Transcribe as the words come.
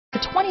The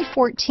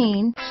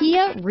 2014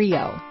 Kia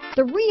Rio.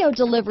 The Rio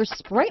delivers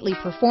sprightly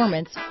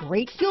performance,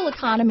 great fuel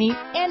economy,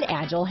 and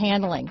agile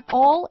handling,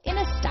 all in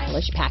a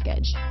stylish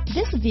package.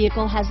 This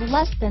vehicle has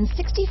less than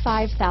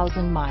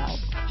 65,000 miles.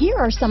 Here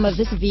are some of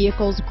this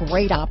vehicle's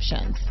great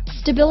options: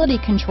 stability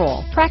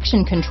control,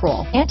 traction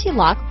control,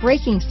 anti-lock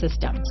braking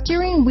system,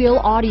 steering wheel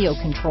audio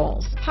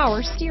controls,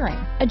 power steering,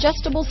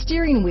 adjustable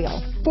steering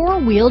wheel,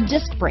 four-wheel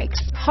disc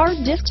brakes,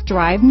 hard disk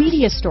drive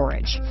media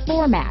storage,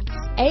 floor mats,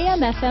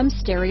 AM/FM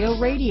stereo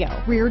radio,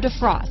 rear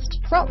defrost,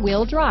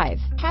 front-wheel drive,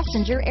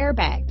 passenger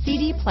airbag,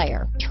 CD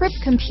player, trip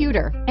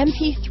computer,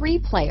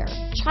 MP3 player,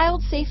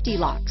 child safety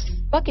locks,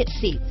 bucket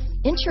seats,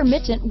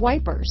 intermittent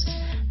wipers.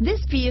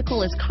 This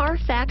vehicle is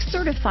Carfax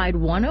certified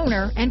one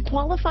owner and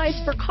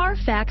qualifies for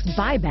Carfax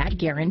buyback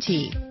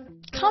guarantee.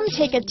 Come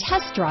take a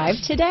test drive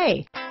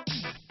today.